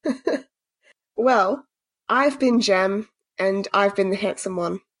bitter. Well, I've been Jem, and I've been the handsome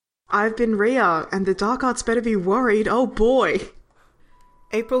one. I've been Rhea, and the dark arts better be worried, oh boy.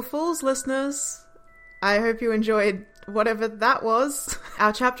 April Fools, listeners. I hope you enjoyed whatever that was.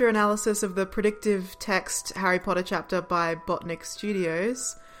 Our chapter analysis of the predictive text Harry Potter chapter by Botanic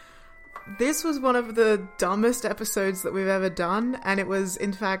Studios. This was one of the dumbest episodes that we've ever done, and it was,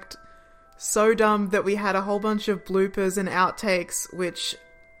 in fact, so dumb that we had a whole bunch of bloopers and outtakes, which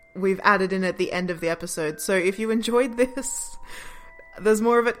we've added in at the end of the episode. So if you enjoyed this, there's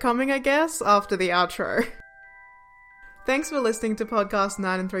more of it coming, I guess, after the outro. Thanks for listening to Podcast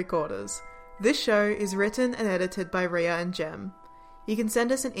 9 3/4. This show is written and edited by Rhea and Jem. You can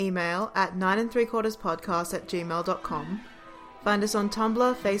send us an email at 9 3/4podcast@gmail.com. Find us on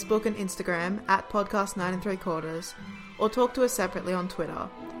Tumblr, Facebook and Instagram at Podcast 9 3/4, or talk to us separately on Twitter.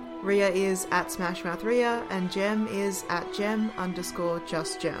 Rhea is at SmashMouthRhea and Jem is at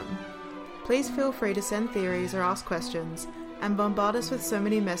Jem_justGem. Please feel free to send theories or ask questions, and bombard us with so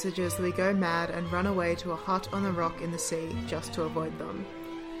many messages that we go mad and run away to a hut on a rock in the sea just to avoid them.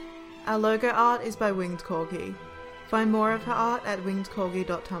 Our logo art is by Winged Corgi. Find more of her art at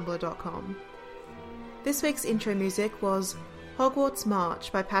wingedcorgi.tumblr.com. This week's intro music was Hogwarts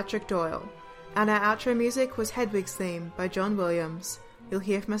March by Patrick Doyle, and our outro music was Hedwig's Theme by John Williams. You'll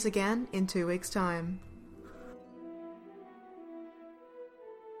hear from us again in 2 weeks' time.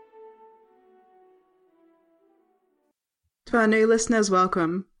 To our new listeners,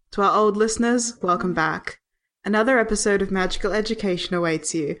 welcome. To our old listeners, welcome back. Another episode of Magical Education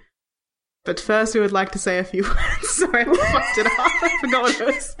awaits you. But first, we would like to say a few words. Sorry, I fucked it up. I forgot what I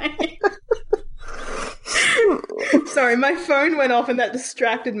was saying. Sorry, my phone went off and that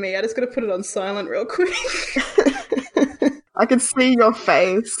distracted me. I just got to put it on silent real quick. I could see your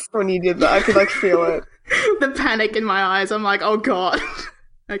face when you did that. I could, feel it. The panic in my eyes. I'm like, oh god.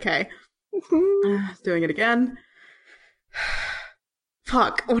 Okay. Doing it again.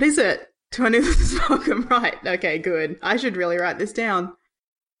 Fuck, what is it? Do I know this is welcome? Right, okay, good. I should really write this down.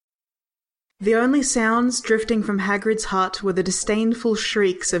 The only sounds drifting from Hagrid's hut were the disdainful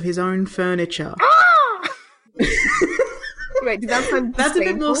shrieks of his own furniture. Ah! Wait, did that sound That's a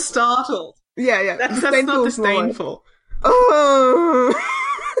bit more startled. Yeah. That's not disdainful. Oh!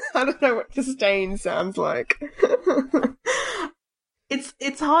 I don't know what disdain sounds like.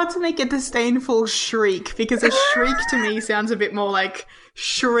 It's hard to make a disdainful shriek, because a shriek to me sounds a bit more like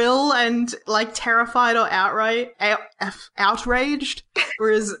shrill and like terrified or outraged,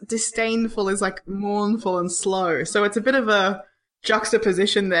 whereas disdainful is like mournful and slow. So it's a bit of a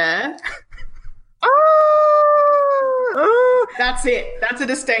juxtaposition there. That's it. That's a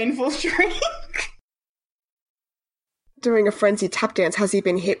disdainful shriek. Doing a frenzied tap dance, has he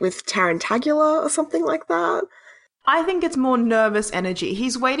been hit with Tarantagula or something like that? I think it's more nervous energy.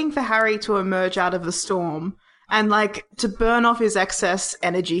 He's waiting for Harry to emerge out of the storm, and like to burn off his excess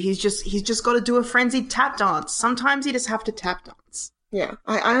energy, he's just got to do a frenzied tap dance. Sometimes you just have to tap dance. Yeah,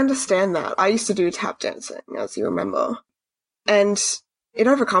 I understand that. I used to do tap dancing, as you remember, and it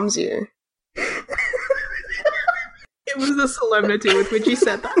overcomes you. It was the solemnity with which he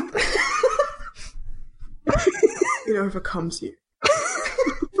said that. It overcomes you.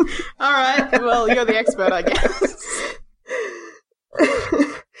 All right, well, you're the expert, I guess.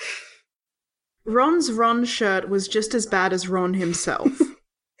 Ron's Ron shirt was just as bad as Ron himself.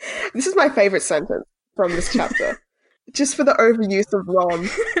 This is my favourite sentence from this chapter. Just for the overuse of Ron.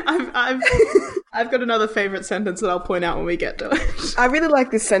 I've got another favourite sentence that I'll point out when we get to it. I really like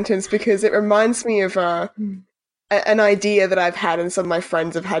this sentence because it reminds me of an idea that I've had and some of my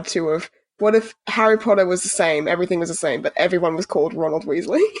friends have had too, of what if Harry Potter was the same, everything was the same, but everyone was called Ronald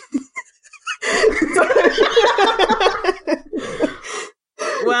Weasley?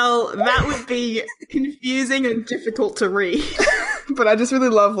 Well, that would be confusing and difficult to read. But I just really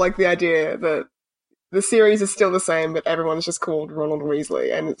love the idea that the series is still the same, but everyone's just called Ronald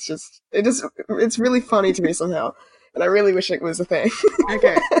Weasley, and it's really funny to me somehow, and I really wish it was a thing.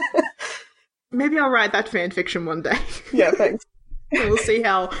 Okay. Maybe I'll write that fan fiction one day. Yeah, thanks. We'll see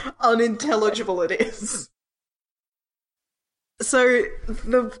how unintelligible it is. So,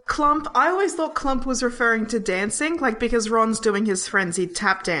 the clump, I always thought clump was referring to dancing, because Ron's doing his frenzied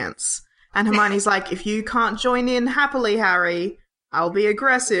tap dance. And Hermione's like, if you can't join in happily, Harry, I'll be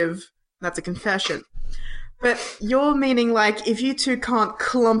aggressive. That's a confession. But you're meaning, if you two can't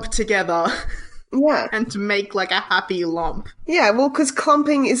clump together... Yeah. And to make, a happy lump. Yeah, well, because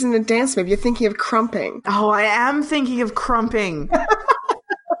clumping isn't a dance move. You're thinking of crumping. Oh, I am thinking of crumping.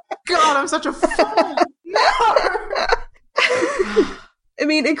 God, I'm such a fool. No! I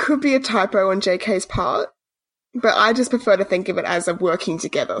mean, it could be a typo on JK's part, but I just prefer to think of it as a working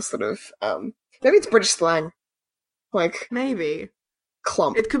together sort of, maybe it's British slang. Maybe.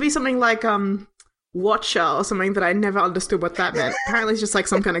 Clump. It could be something like, watcher or something that I never understood what that meant. Apparently it's just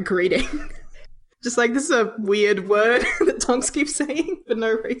some kind of greeting. Just this is a weird word that Tonks keeps saying for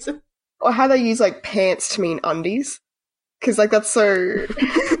no reason. Or how they use pants to mean undies. Because that's so...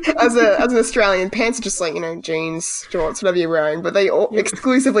 as an Australian, pants are just jeans, shorts, whatever you're wearing, but they all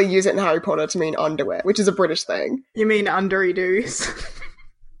exclusively use it in Harry Potter to mean underwear, which is a British thing. You mean undery-doos?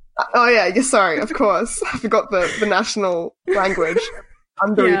 Oh yeah, sorry, of course. I forgot the national language.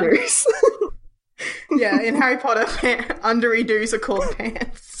 Undery-doos. Yeah, in Harry Potter, undery-doos are called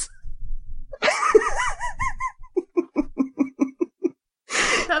pants.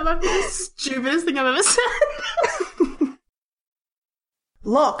 That might be the stupidest thing I've ever said.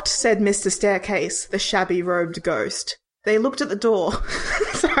 Locked, said Mr. Staircase, the shabby-robed ghost. They looked at the door.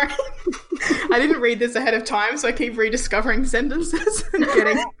 Sorry. I didn't read this ahead of time, so I keep rediscovering sentences and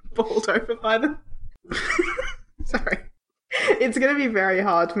getting bowled over by them. Sorry. It's going to be very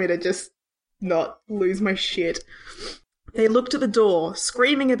hard for me to just not lose my shit. They looked at the door,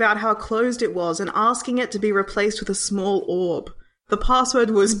 screaming about how closed it was and asking it to be replaced with a small orb. The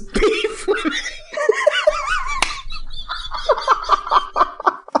password was beef women.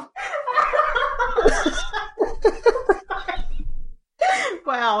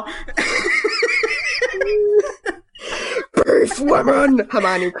 Wow. Beef women!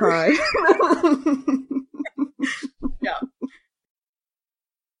 Hermione cried. Yeah.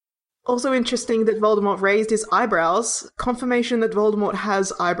 Also interesting that Voldemort raised his eyebrows. Confirmation that Voldemort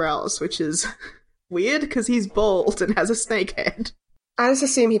has eyebrows, which is weird because he's bald and has a snake head. I just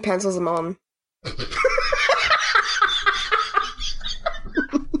assume he pencils them on.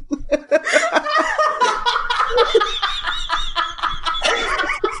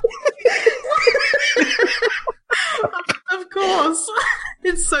 Of course.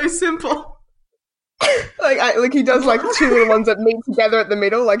 It's so simple. Like he does like two little ones that meet together at the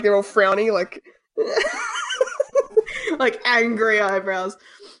middle, like they're all frowny, like like angry eyebrows.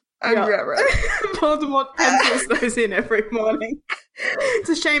 Angry eyebrows. Voldemort pencils those in every morning. It's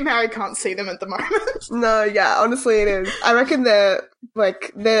a shame Harry can't see them at the moment. No, yeah, honestly it is. I reckon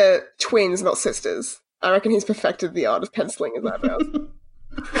they're twins, not sisters. I reckon he's perfected the art of penciling his eyebrows.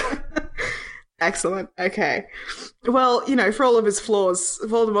 Excellent. Okay. Well, you know, for all of his flaws,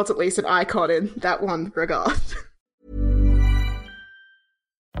 Voldemort's at least an icon in that one regard.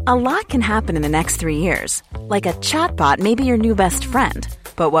 A lot can happen in the next 3 years. Like a chatbot may be your new best friend.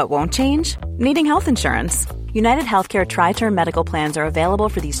 But what won't change? Needing health insurance. United Healthcare Tri-Term Medical Plans are available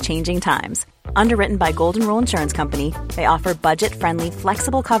for these changing times. Underwritten by Golden Rule Insurance Company, they offer budget-friendly,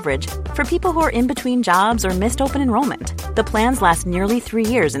 flexible coverage for people who are in between jobs or missed open enrollment. The plans last nearly 3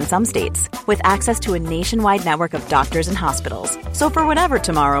 years in some states, with access to a nationwide network of doctors and hospitals. So for whatever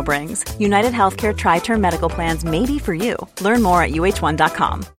tomorrow brings, United Healthcare Tri-Term Medical Plans may be for you. Learn more at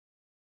uh1.com.